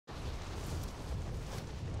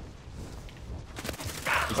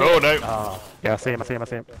Oh no! Oh, yeah, I see him.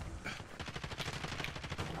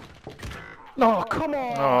 No, come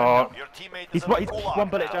on! Oh, Your teammate He's is what? on He's the gulag one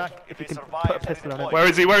bullet, now. Jack. If they you can survive, put a they pistol on it. redeploy. where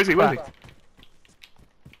is he? Where is he? Where is he?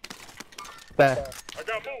 Cracked. There,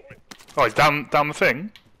 Oh, he's down the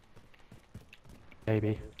thing.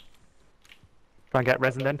 maybe. Try and get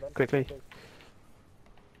resin then, quickly.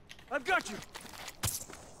 I've got you.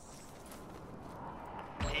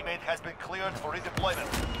 Teammate has been cleared for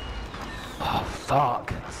redeployment. Oh, fuck.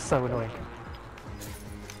 That's so annoying.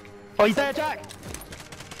 Oh, he's there, Jack!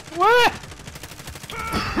 Where?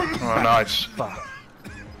 Oh, nice. Fuck.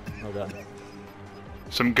 Well done.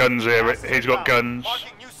 Some guns here. He's got guns.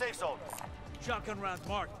 Marking new safe zone. Shotgun rounds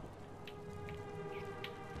marked.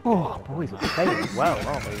 Oh, boys, we're playing well,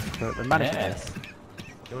 aren't we? The management.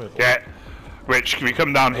 Yes. Yeah. Rich, can we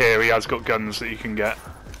come down here? He has got guns that you can get.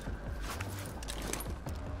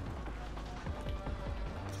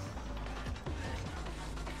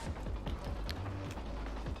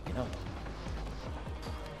 You know,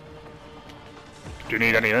 Do you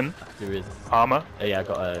need anything? there is. Armor? Oh yeah, I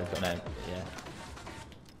got an yeah.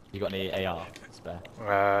 You got any AR spare?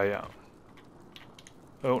 Yeah.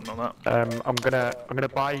 Oh, not that. I'm gonna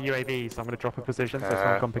buy UAV, so I'm gonna drop a position so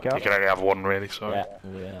someone can pick it You up. can only have one, really. So.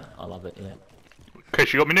 Yeah, I love it. Yeah.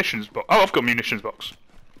 Chris, you got munitions box? Oh, I've got munitions box.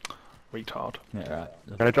 Retard. Yeah, right.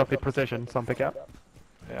 I'm gonna drop a position, someone pick it up.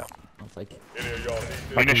 Yeah. I'll take it.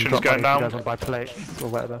 Munitions Drop going money if you down. guys want to buy plates or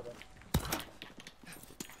whatever.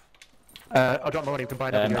 I'll drop my money, you can buy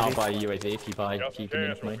another I'll UAV. buy a UAV if you give me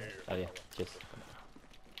enough money. Oh yeah, cheers.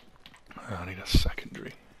 I need a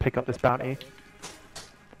secondary. Pick up this bounty.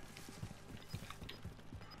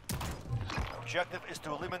 Objective is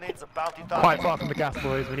to eliminate the bounty target. Quite far from the gas,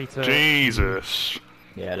 boys, we need to... Jesus.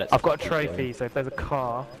 Yeah, let's. I've got a trophy, so if there's a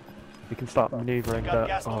car, we can start manoeuvring, Got but...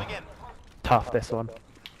 gas Oh, moving in. tough, this one.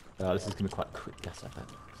 Oh, this is gonna be quite a quick gas, I bet.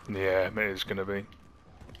 Yeah, it is gonna be.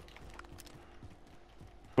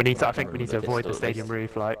 We need to, I think we need to avoid the Pistol, at stadium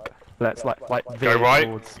least. roof, let's Go veer right.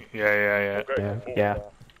 towards... Yeah. Yeah.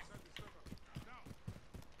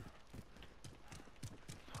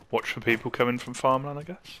 Watch for people coming from farmland, I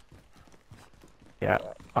guess. Yeah,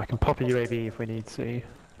 I can pop a UAV if we need to.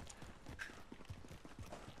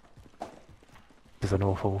 This is an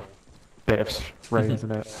awful bit of road,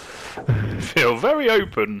 isn't it? Feel very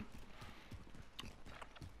open.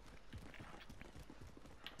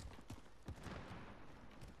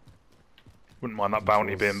 Wouldn't mind that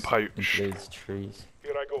bounty being Into poached. these trees.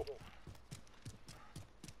 Here I go.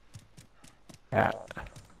 Yeah.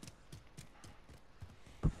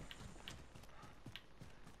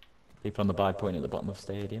 People on the buy point at the bottom of the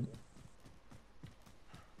stadium.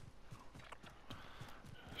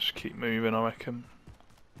 Just keep moving, I reckon.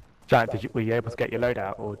 Jack, were you able to get your load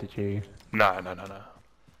out, or did you... No.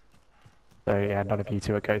 So yeah, none of you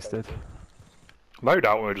two are ghosted.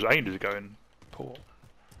 Loadout where just aimed is going port.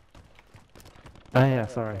 Oh yeah,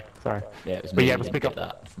 sorry. Yeah, it was Were me you who got to didn't pick get up...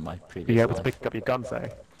 that from my previous Were you able to life. pick up your guns though?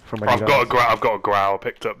 From when I've you got guys... I've got a growl.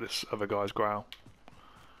 Picked up this other guy's growl.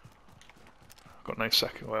 I've got no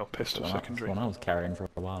second. Well, pistol That's secondary. one I was carrying for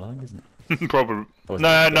a while, I think, isn't it? Probably. Or was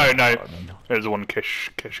No. it- I can't remember. There's the one Kish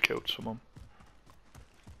killed someone.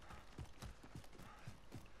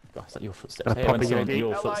 God, is that your footsteps? Gonna Hey, pop when a someone, UAV?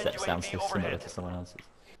 your Allied footsteps sound so UAV similar overhead. to someone else's.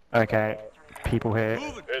 Okay, people here.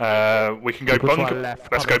 We can go People to our bunker.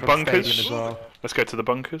 left, Let's go coming from the bunkers. stadium as well. Let's go to the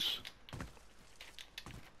bunkers.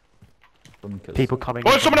 Bunkers. People coming...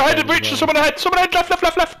 Oh, in someone from the ahead! stadium as Rich! well. Someone ahead! Someone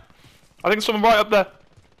ahead! Left! I think someone right up there.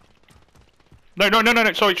 No.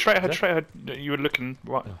 Sorry, straight ahead. You were looking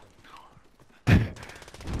right.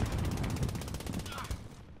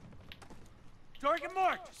 Target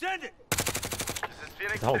marked. Send it.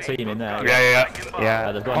 The whole team in there. Yeah.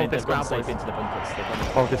 Yeah, They've gone hold in, this they've gone ground, safe boys. into the bunkers. They've gone in.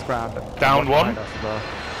 Hold this ground. Down one. Behind us as well.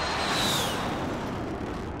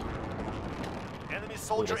 Enemy Oh,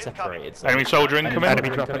 soldier they're incoming. separated. So Enemy soldier incoming. Enemy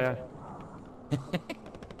dropping here.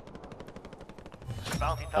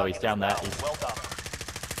 Bounty Oh, he's target down is there. down. He's- Well done.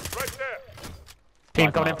 Right there. Team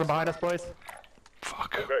Five coming in marks. from behind us, boys.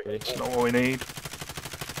 Fuck. Okay. It's not what we need.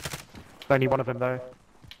 Only one of them though.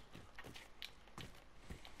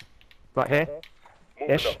 Right here.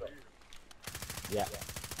 Moving Ish. up. Yeah.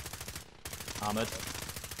 Armored.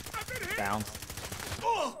 Down.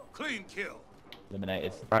 Oh, clean kill.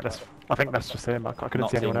 Eliminated. Right, I think that's just him. I couldn't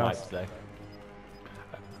Not see team anyone wipes else. though.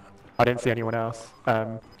 I didn't see anyone else.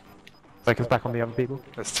 Focus back on the other people.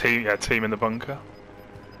 There's team in the bunker.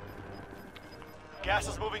 Gas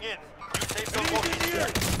is moving in. New safe zone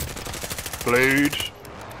located. Blued.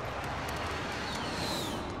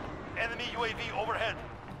 Enemy UAV overhead.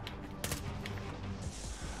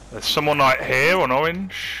 There's someone right here on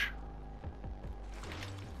orange.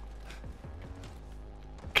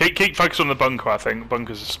 Keep focused on the bunker. I think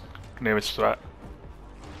bunker's nearest threat.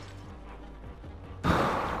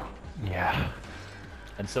 Yeah.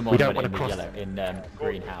 And someone We don't went in wanna the cross- yellow in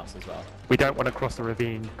greenhouse as well. We don't want to cross the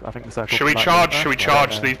ravine. I think the circle. Should we might be charge? there. Should we I don't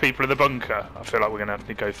charge know. these people in the bunker? I feel like we're gonna have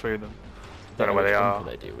to go through them. Don't know where which they are.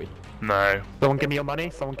 bunker do we? No. Someone give me your money.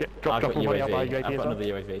 Someone drop I've got your money. I'll buy UAV. UAV I've as got well. another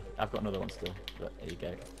UAV. I've got another one still. But there you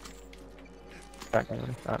go. Back me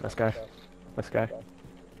money. Alright, let's go. Let's go.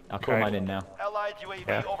 I'll call Okay. mine in now. Allied UAV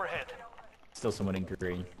Yeah. overhead. Still someone in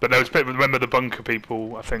green. But there was remember the bunker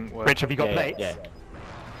people. I think were. Rich, have you got yeah, plates? Yeah.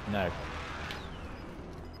 No.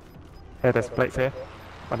 Here, there's plates here.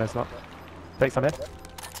 Oh, no, it's not. Plates on here.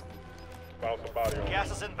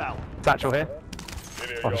 Gas is inbound. Satchel here.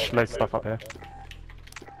 Oh, there's loads of stuff up here.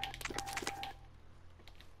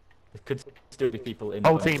 There could still be people in.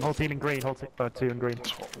 Whole the team in green. Whole team, 2 in green.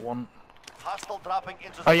 That's what I want. Hostile dropping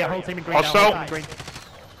into Oh the yeah, area. whole team in green. Now, Hostile. whole team in green.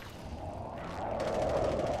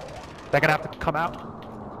 They're gonna have to come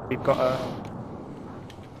out. We've got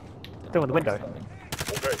still in the window.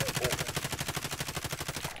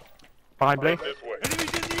 Behind blue. Enemies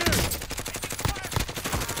in the air!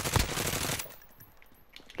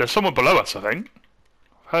 There's someone below us. I think.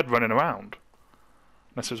 Heard running around.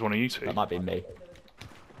 Unless it's one of you two. That might be me.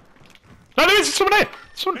 No, there is someone here.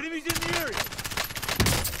 Someone. Enemies in the area!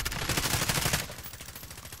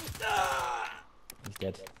 He's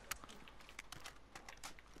dead.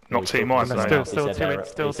 Not he's team still- wise, No, no. still- He still said two they're in, up-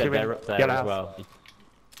 still he said two in. they're up there Yellow as house. well. He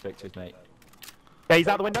spoke to his mate. Yeah, he's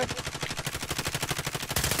out the window.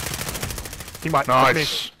 He might.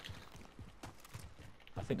 Nice.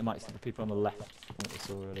 I think there might still be people on the left from what we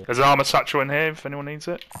saw earlier. There's an armor satchel in here if anyone needs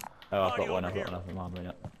it. Oh, I've got one. I've got another armor in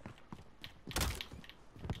it.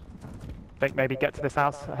 Think maybe get to this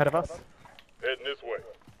house ahead of us. Heading this way.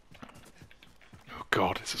 Oh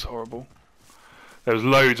god, this is horrible. There was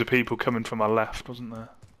loads of people coming from our left, wasn't there?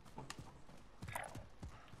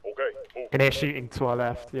 Okay, move. Can hear shooting to our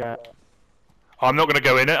left. Yeah. I'm not going to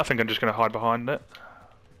go in it. I think I'm just going to hide behind it.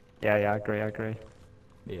 Yeah, I agree.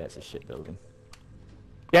 Yeah, it's a shit building.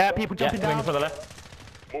 Yeah, people Yeah, jumping coming down. from the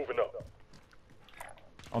left. Moving up.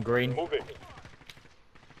 On green. Moving.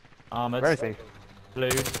 Armoured. Where is he? Blue.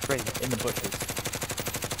 Green. In the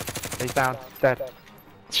bushes. He's down. Dead.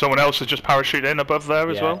 Someone else has just parachuted in above there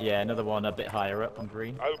as Yeah, well. yeah, another one a bit higher up on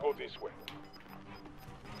green. I'll go this way.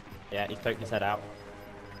 Yeah, he's poked his head out.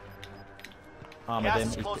 Armoured Gas in.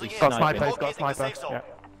 is closing He's in. Got sniping. sniper. He's got Locating the sniper. safe zone.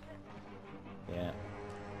 Yeah. Yeah.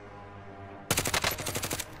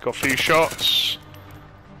 Got a few shots.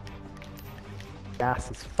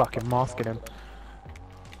 Gas is fucking masking him.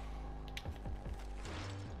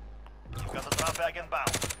 You've got the drop bag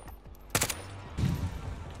inbound.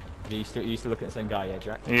 You still looking at the same guy, yeah,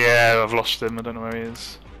 Jack? Yeah, I've lost him. I don't know where he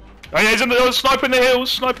is. Oh yeah, he's in the sniper in the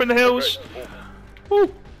hills. Sniper in the hills.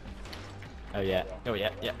 Woo. Oh yeah. Oh yeah.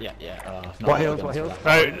 Oh, it's not What got hills, guns what for hills?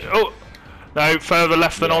 that. No, oh, no, further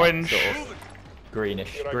left than Yeah, orange. sort of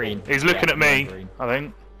greenish. Green. He's looking Yeah, at me. green. I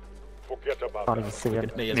think. Forget about Can't that. even see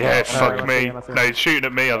him. Me as Yeah, well. fuck I me. see him, I see him. No, he's shooting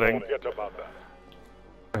at me. I think. Forget about that.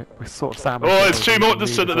 We're sort of sandwiched. Oh, it's two more.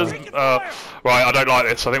 There's Right, I don't like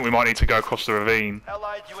this. I think we might need to go across the ravine.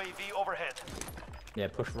 Allied UAV overhead. Yeah,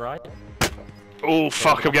 push right. Oh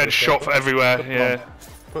fuck! I'm getting shot from everywhere. Yeah.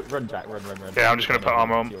 Run, Jack. Run. Yeah, I'm just gonna put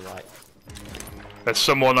armor on. To your right. There's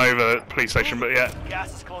someone over at the police station, but yeah.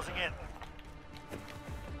 Gas is closing in.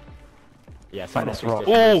 Yeah, someone Minus else rock. is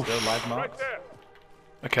Oh. still live Right marks. there.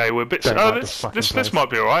 Okay, we're a bit. Don't Oh, like this this fucking this place. might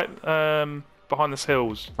be alright. Behind this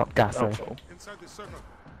hills. Not gas, eh? Helpful. Inside the circle.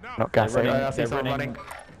 Now. Not gas. They're eh? running, I see they're someone running running.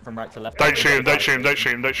 from right to left. Don't shoot him! Don't shoot him! Don't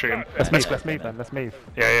shoot him! Don't shoot him! Let's move then. Let's move.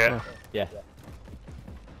 Yeah. Yeah.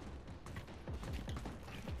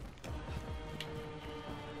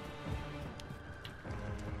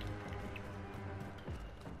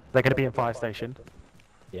 They're going to be in fire station.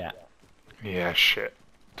 Yeah. Yeah. Shit.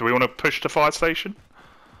 Do we want to push the fire station?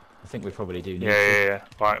 I think we probably do need Yeah.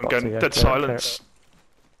 Right, I'm Got going to, yeah, dead clear it, silence.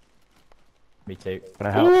 Me too.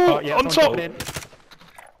 Gonna help. Ooh, Oh, yeah, on someone's top. jumping in.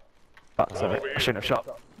 Fuck, sorry. I shouldn't have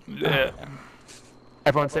shot. Yeah.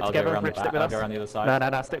 Everyone sit I'll go together. around the Rich, stick back. with I'll us. go around the other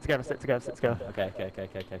side. No. Stick together.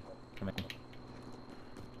 Okay. Come in.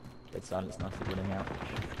 Dead silence, nice running out.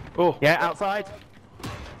 Oh. Yeah, outside.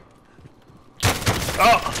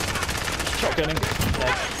 Oh. Shotgunning.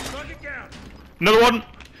 Dead. Target down. Another one.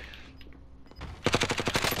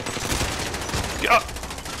 Yeah.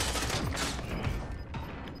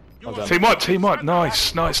 Well done. Team wipe. Team wipe.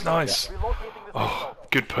 Nice. Oh,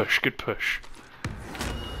 good push.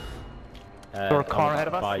 Or a car ahead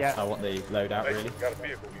of us? Yeah. I want the loadout really. Got a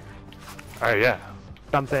vehicle here. Oh yeah.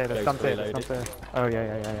 Stuns here. There's Close stuns here. reloaded. There's stuns here. Oh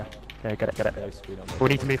yeah. Yeah, get it. Close, we don't We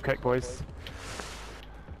need to move quick, boys.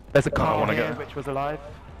 There's a I car wanna here get- which was alive.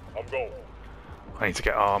 I'm going. I need to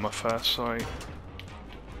get armor first, sorry.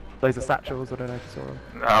 Those are satchels, I don't know if you saw them.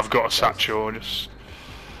 I've got a satchel, just...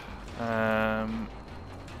 I'm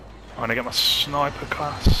gonna get my sniper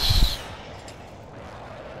class.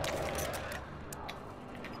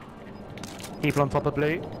 People on top of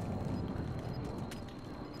blue.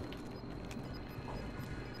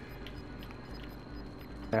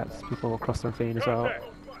 Yeah, there's people across the ravine as well.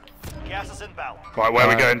 Gas is inbound. Right, where are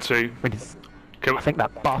we going to? We just, Can we- I think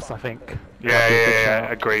that bus, Yeah, Might be a good yeah,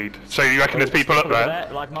 shout. agreed. So you reckon there's people up Over there?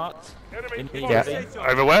 like marked. In the Yeah. ravine,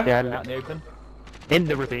 Over where? Yeah, out in the open. in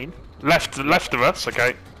the ravine. Left of us,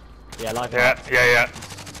 okay. Yeah, like Yeah, marked. yeah.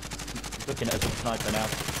 Looking at us with a sniper now.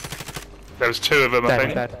 There was two of them, I Dead,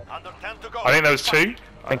 think. dead. Under 10 to go. I think there was two.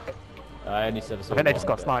 I think, I only said I think they just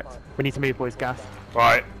got sniped. We need to move, boys, gas.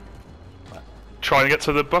 Right. Trying to get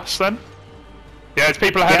to the bus then? Yeah, there's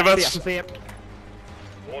people ahead Yeah, of see, I us. can see him.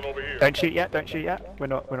 One over here. Don't shoot yet, don't shoot yet. We're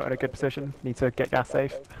not in a good position. Need to get gas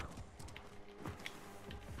safe.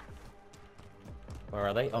 Where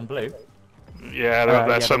are they? On blue? Yeah, they're up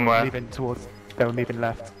there yeah, somewhere. They were moving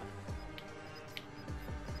left.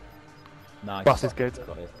 Nice. Bus is good.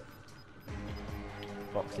 Got it.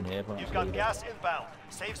 Box in here. You've got gas inbound.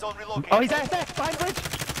 Safe zone relocated. Oh, he's there, behind the bridge!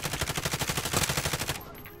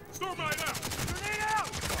 Thermite out.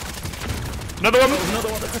 Another one! Another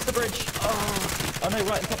one across the bridge. Oh no,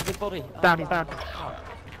 right on top of his body. Oh, Down, he's down.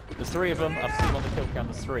 There's three of them. I've seen them on the kill cam.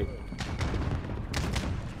 There's three.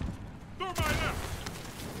 Thermite out.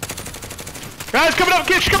 Guys, coming up,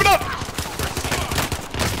 Kish, coming up!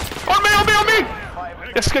 On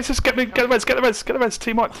me! Yes, guys, just get the res,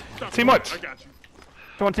 team wiped. Team I wiped. got you.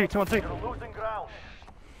 2 on 2, 2 on 2. Losing ground.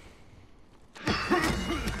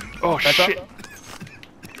 Oh Heads shit. up.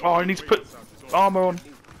 Oh, I need to put armor on.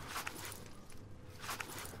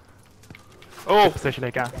 Oh, Position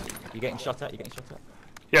here, gas. You getting shot at? You getting shot at?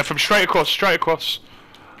 yeah, from straight across.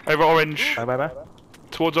 Over orange, Where?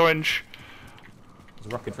 towards orange. There's a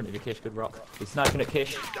rock in front of you, Kish. Good rock. He's sniping at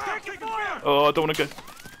Kish. Taking fire. Oh, I don't want to go.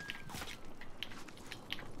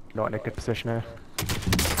 Not in a good position here.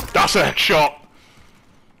 That's a shot.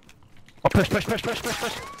 Oh, push.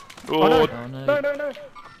 Oh, Oh no. No.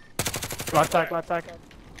 Live tag.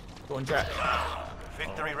 Go on, Jack.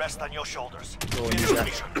 Victory rests on your shoulders. Go on, Finish Jack. the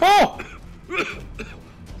mission. Oh!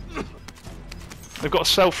 They've got a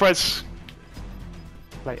self-res.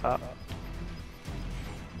 Plate up.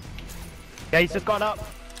 Yeah, he's just gone up.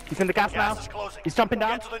 He's in the gas now. Gas is closing. He's jumping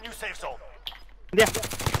down. Get to the new safe zone. Yeah.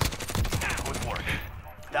 Good work.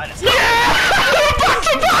 That is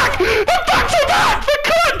Back to back! The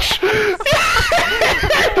clutch!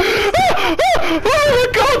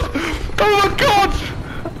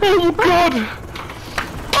 Oh my god!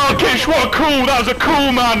 Oh, Kish, what a cool! That was a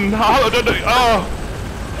cool man!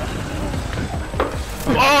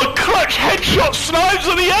 Oh, clutch headshot snipes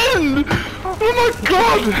at the end! Oh my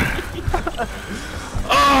god!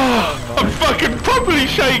 Oh, I'm fucking properly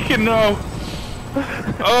shaking now!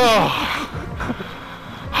 Oh!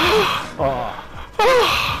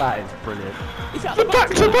 That is brilliant. The back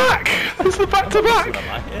to back! It's the back to back!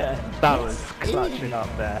 Yeah. That was clutching up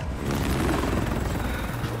there.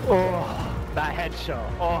 Oh, that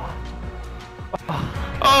headshot. Oh.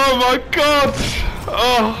 Oh my god!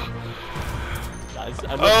 Oh! That is,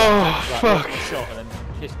 I love Oh, that. fuck. Like, shot and then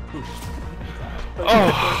Kish push.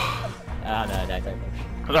 Oh! Ah no, don't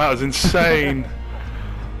push. That was insane!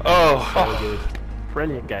 Oh! Good.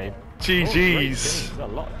 Brilliant game. GG's! There's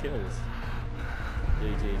a lot of kills.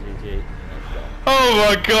 GG. Oh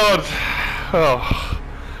my god! Oh!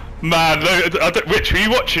 Man, Rich, were you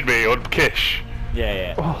watching me on Kish?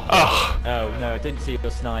 Yeah. Oh! Oh no, I didn't see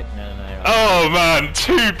your snipe. No. Oh man,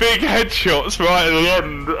 two big headshots right at the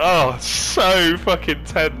end. Oh, so fucking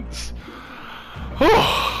tense.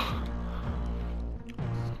 Oh,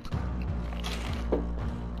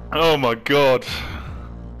 oh my god.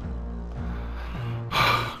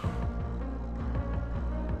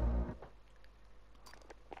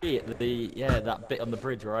 That bit on the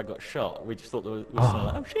bridge where I got shot, we just thought there was someone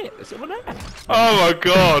like, oh shit, there's someone there. Oh my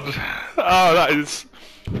god. Oh, that is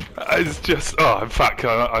just. Oh, in fact,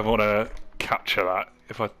 I want to capture that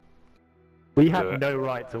if I. We Do had it. no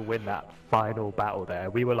right to win that final battle there.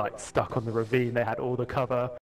 We were like stuck on the ravine. They had all the cover.